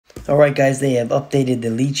Alright guys, they have updated the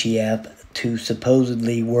Litchi app to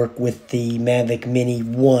supposedly work with the Mavic Mini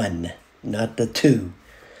 1, not the 2.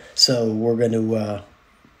 So we're going to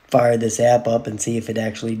fire this app up and see if it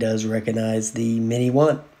actually does recognize the Mini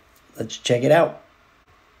 1. Let's check it out.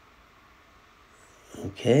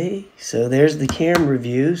 Okay, so there's the camera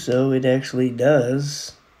view, so it actually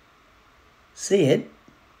does see it.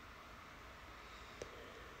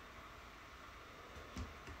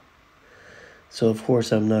 So of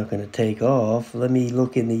course I'm not going to take off. Let me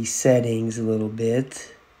look in these settings a little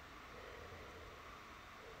bit.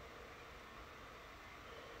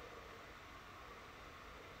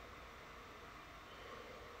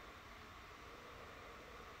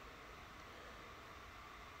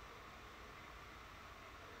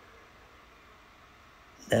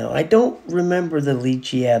 Now I don't remember the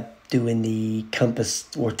Litchi app doing the compass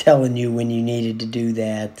or telling you when you needed to do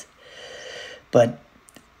that. But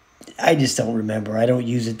I just don't remember. I don't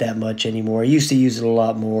use it that much anymore. I used to use it a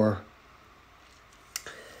lot more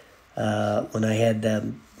when I had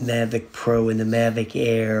the Mavic Pro and the Mavic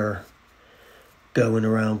Air going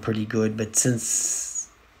around pretty good. But since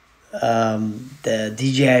the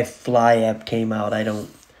DJI Fly app came out,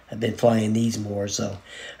 I've been flying these more, so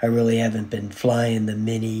I really haven't been flying the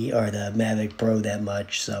Mini or the Mavic Pro that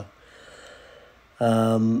much. So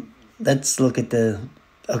let's look at the...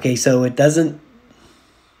 Okay, so it doesn't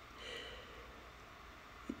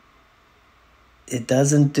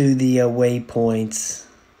do the waypoints,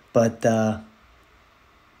 but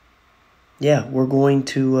yeah, we're going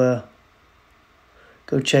to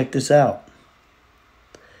go check this out.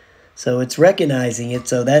 So it's recognizing it,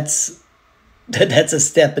 so that's a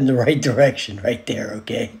step in the right direction right there,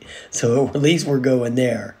 okay? So at least we're going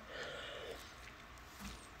there.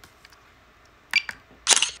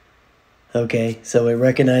 Okay, so it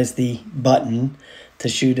recognized the button to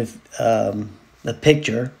shoot a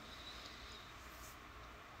picture.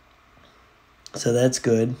 So that's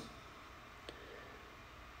good.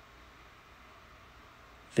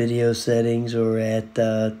 Video settings are at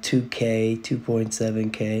 2K,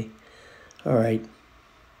 2.7K. All right.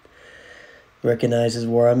 Recognizes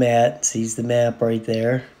where I'm at, sees the map right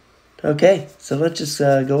there. Okay, so let's just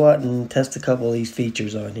go out and test a couple of these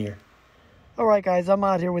features on here. All right, guys, I'm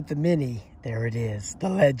out here with the Mini. There it is, the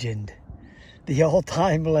legend. The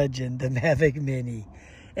all-time legend, the Mavic Mini.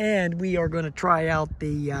 And we are going to try out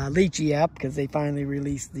the Litchi app because they finally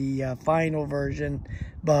released the final version,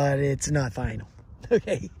 but it's not final.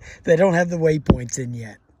 Okay, they don't have the waypoints in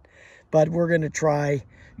yet. But we're going to try,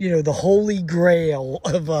 the holy grail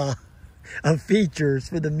of features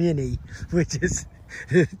for the Mini, which is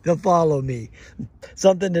to follow me.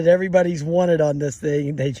 Something that everybody's wanted on this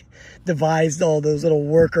thing. They devised all those little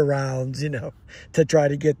workarounds, to try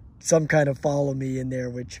to get some kind of follow me in there,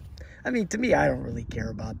 which... I mean, to me, I don't really care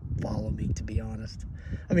about follow me, to be honest.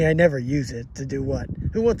 I mean, I never use it to do what?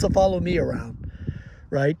 Who wants to follow me around,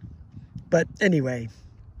 right? But anyway,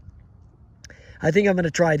 I think I'm going to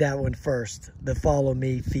try that one first, the follow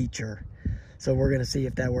me feature. So we're going to see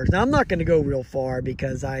if that works. Now, I'm not going to go real far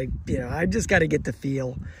because I just got to get the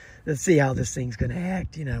feel to see how this thing's going to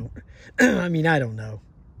act, I mean, I don't know,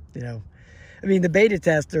 I mean, the beta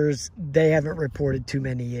testers, they haven't reported too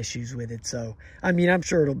many issues with it. So, I mean, I'm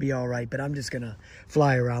sure it'll be all right. But I'm just going to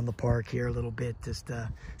fly around the park here a little bit just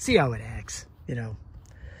to see how it acts,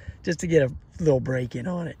 just to get a little break in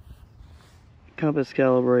on it. Compass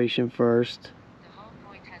calibration first. The home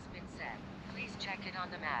point has been set. Please check it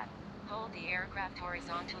on the map. Hold the aircraft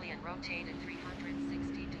horizontally and rotate at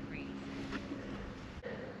 360 degrees.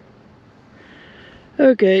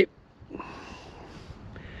 Okay.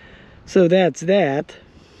 So that's that.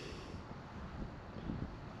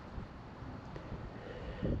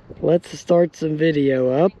 Let's start some video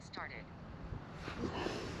up.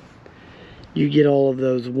 You get all of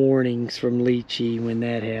those warnings from Litchi when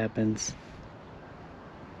that happens.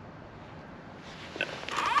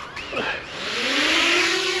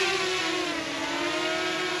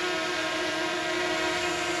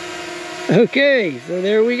 Okay, so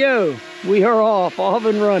there we go. We are off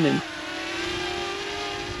and running.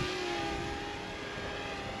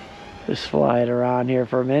 Just fly it around here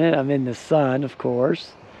for a minute. I'm in the sun, of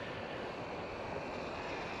course.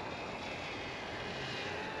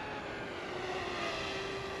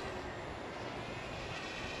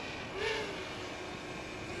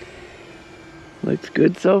 Looks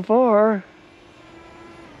good so far.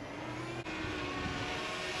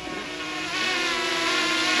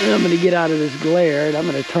 And I'm going to get out of this glare and I'm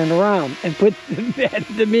going to turn around and put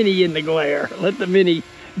the Mini in the glare. Let the Mini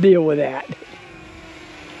deal with that.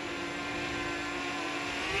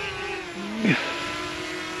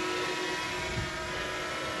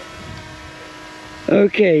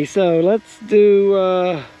 Okay, so let's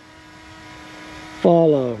do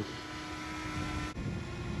follow.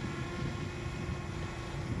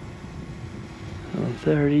 On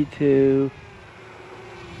 32.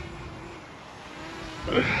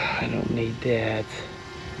 I don't need that.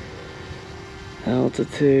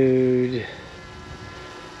 Altitude.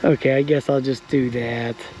 Okay, I guess I'll just do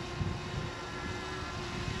that.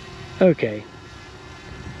 Okay.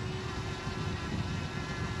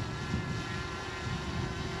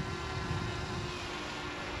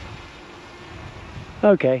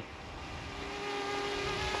 Okay.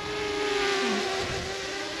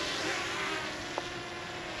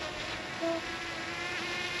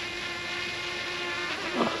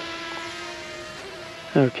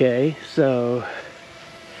 Okay, so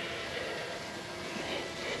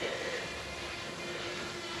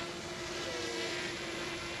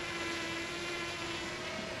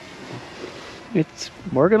it's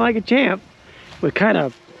working like a champ. It kind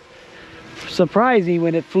of surprised me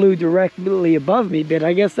when it flew directly above me, but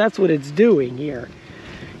I guess that's what it's doing here.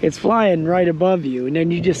 It's flying right above you, and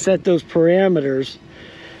then you just set those parameters.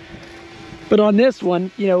 But on this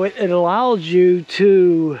one, you know, it allows you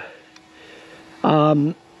to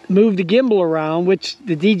move the gimbal around, which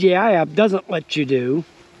the DJI app doesn't let you do.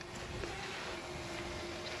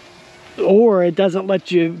 Or it doesn't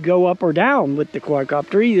let you go up or down with the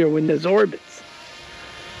quadcopter either when there's orbits.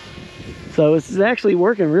 So this is actually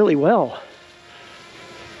working really well.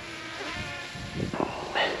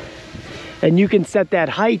 And you can set that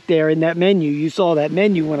height there in that menu. You saw that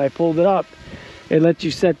menu when I pulled it up. It lets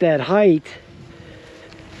you set that height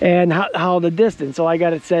and how the distance. So I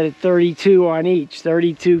got it set at 32 on each,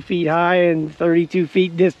 32 feet high and 32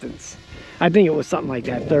 feet distance. I think it was something like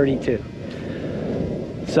that, 32.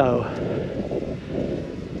 So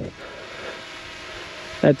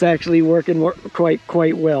that's actually working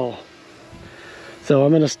quite well. So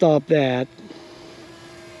I'm going to stop that.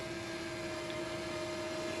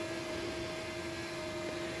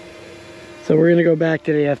 So we're going to go back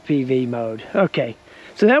to the FPV mode. Okay,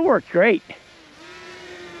 so that worked great.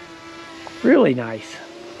 Really nice.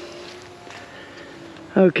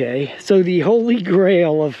 Okay, so the holy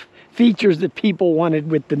grail of features that people wanted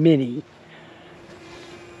with the Mini.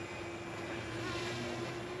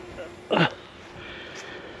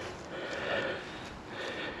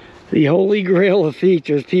 The holy grail of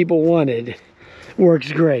features people wanted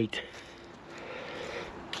works great.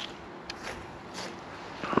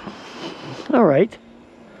 All right,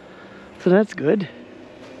 so that's good.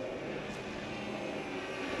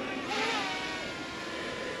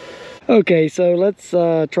 Okay, so let's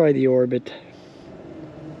try the orbit.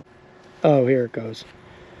 Oh, here it goes.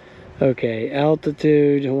 Okay,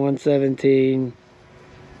 altitude 117,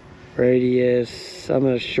 radius. I'm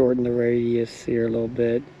going to shorten the radius here a little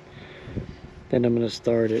bit. Then I'm going to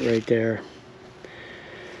start it right there.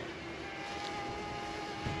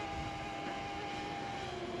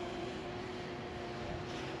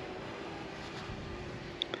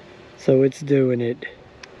 So it's doing it.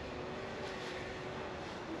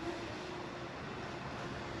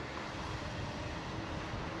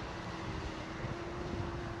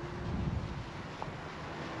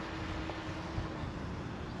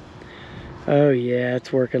 Oh yeah,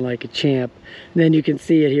 it's working like a champ. And then you can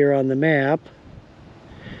see it here on the map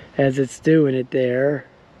as it's doing it there.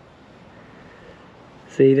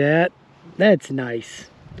 See that? That's nice.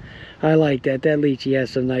 I like that. That Litchi has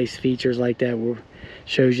some nice features like that where it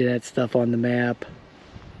shows you that stuff on the map.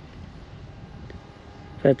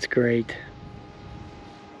 That's great.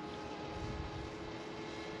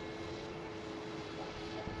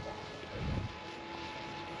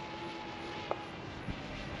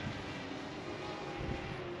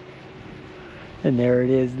 And there it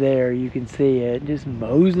is there. You can see it just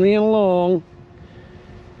moseying along.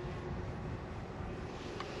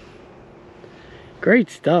 Great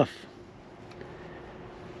stuff.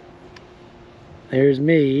 There's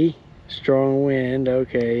me. Strong wind.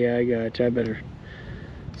 Okay, yeah, I got you. I better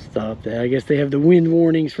stop that. I guess they have the wind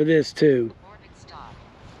warnings for this too. Orbit stop.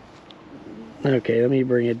 Okay, let me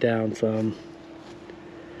bring it down some.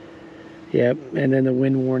 Yep, and then the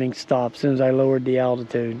wind warning stopped as soon as I lowered the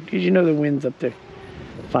altitude. Because you know the wind's up to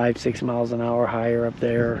 5-6 miles an hour higher up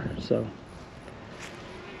there, so.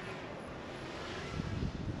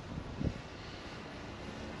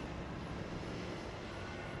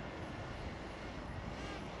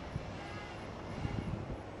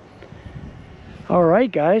 All right,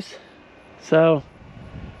 guys. So,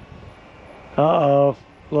 uh-oh.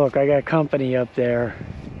 Look, I got company up there.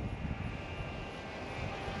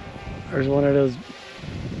 There's one of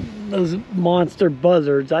those monster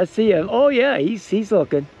buzzards. I see him. Oh yeah, he's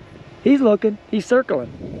looking. He's looking. He's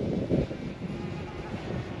circling.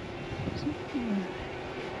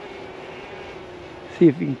 See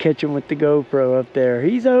if you can catch him with the GoPro up there.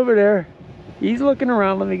 He's over there. He's looking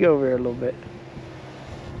around. Let me go over here a little bit.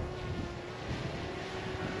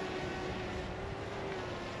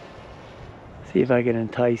 See if I can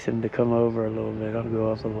entice him to come over a little bit. I'll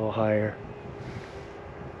go up a little higher.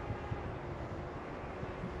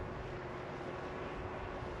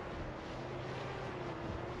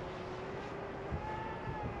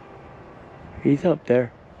 He's up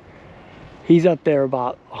there. He's up there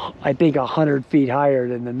about, I think, 100 feet higher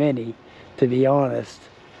than the Mini, to be honest.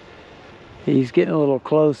 He's getting a little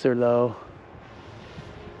closer, though.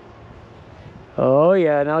 Oh,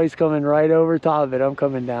 yeah, now he's coming right over top of it. I'm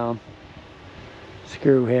coming down.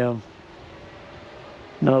 Screw him.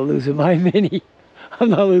 Not losing my Mini. I'm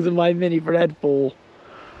not losing my Mini for that fool.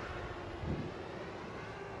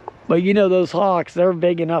 But you know those hawks, they're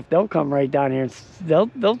big enough. They'll come right down here and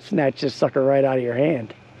they'll snatch this sucker right out of your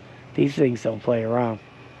hand. These things don't play around.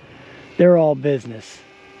 They're all business.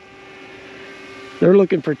 They're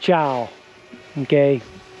looking for chow. Okay.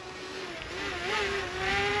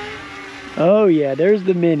 Oh yeah, there's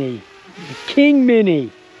the Mini. The King Mini.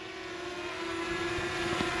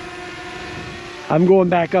 I'm going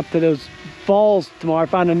back up to those falls tomorrow. I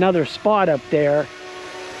found another spot up there.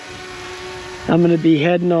 I'm gonna be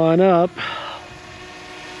heading on up.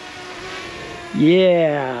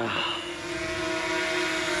 Yeah.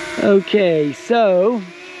 Okay, so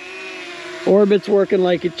orbit's working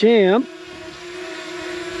like a champ.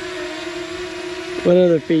 What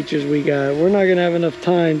other features we got? We're not gonna have enough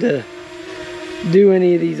time to do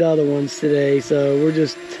any of these other ones today, so we're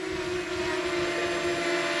just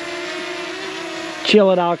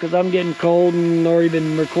chill it out because I'm getting cold and already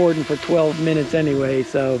been recording for 12 minutes anyway,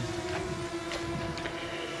 so.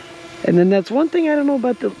 And then that's one thing I don't know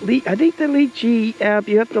about the I think the Litchi app,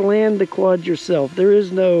 you have to land the quad yourself. There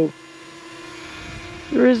is no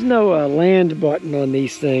land button on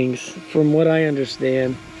these things, from what I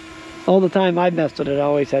understand. All the time I messed with it, I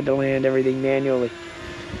always had to land everything manually.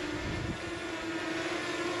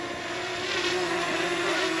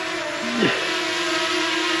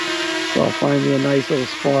 So I'll find me a nice little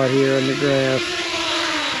spot here in the grass.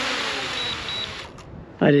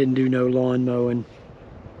 I didn't do no lawn mowing.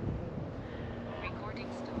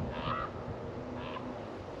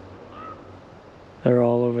 They're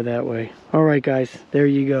all over that way. All right, guys, there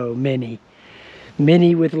you go. Mini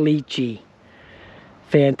with Litchi.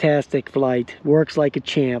 Fantastic flight. Works like a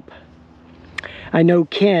champ. I know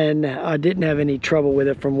Ken didn't have any trouble with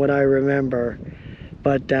it from what I remember.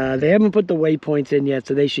 But they haven't put the waypoints in yet,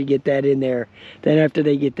 so they should get that in there. Then after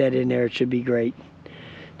they get that in there, it should be great.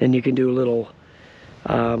 Then you can do a little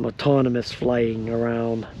autonomous flying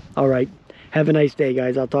around. All right. Have a nice day,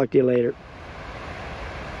 guys. I'll talk to you later.